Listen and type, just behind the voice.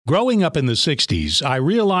Growing up in the 60s, I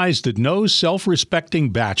realized that no self-respecting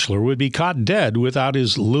bachelor would be caught dead without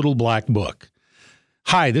his little black book.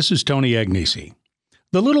 Hi, this is Tony Agnesi.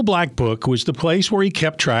 The little black book was the place where he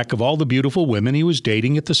kept track of all the beautiful women he was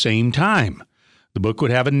dating at the same time. The book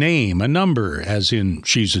would have a name, a number, as in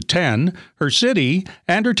she's a 10, her city,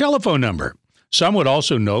 and her telephone number. Some would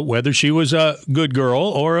also note whether she was a good girl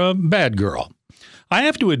or a bad girl. I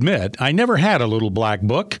have to admit, I never had a little black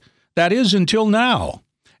book. That is, until now.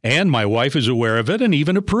 And my wife is aware of it and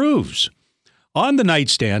even approves. On the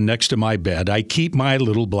nightstand next to my bed, I keep my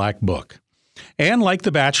little black book. And like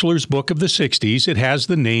the Bachelor's book of the 60s, it has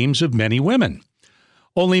the names of many women.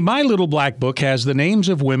 Only my little black book has the names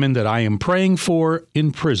of women that I am praying for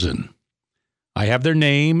in prison. I have their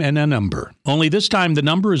name and a number. Only this time the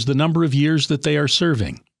number is the number of years that they are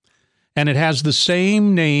serving. And it has the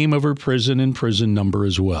same name of her prison and prison number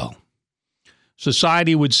as well.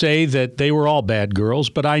 Society would say that they were all bad girls,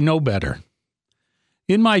 but I know better.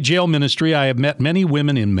 In my jail ministry, I have met many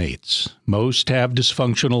women inmates. Most have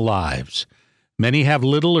dysfunctional lives. Many have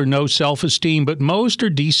little or no self-esteem, but most are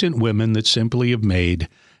decent women that simply have made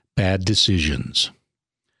bad decisions.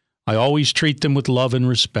 I always treat them with love and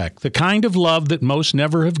respect, the kind of love that most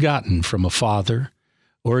never have gotten from a father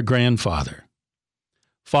or a grandfather.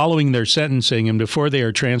 Following their sentencing and before they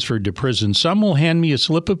are transferred to prison, some will hand me a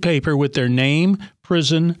slip of paper with their name,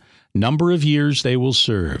 prison, number of years they will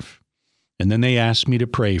serve. And then they ask me to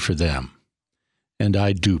pray for them. And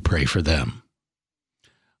I do pray for them.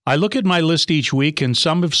 I look at my list each week, and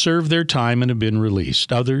some have served their time and have been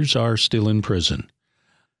released. Others are still in prison.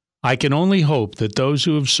 I can only hope that those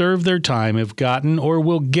who have served their time have gotten or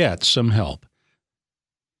will get some help.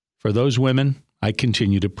 For those women, I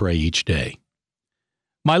continue to pray each day.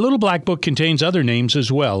 My little black book contains other names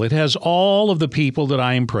as well. It has all of the people that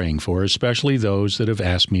I am praying for, especially those that have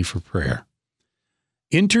asked me for prayer.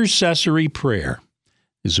 Intercessory prayer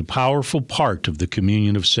is a powerful part of the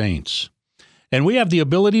communion of saints. And we have the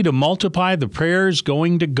ability to multiply the prayers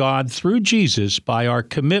going to God through Jesus by our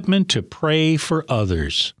commitment to pray for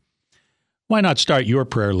others. Why not start your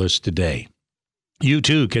prayer list today? You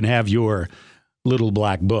too can have your little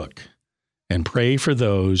black book and pray for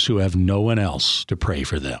those who have no one else to pray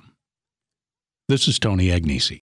for them. This is Tony Agnesi.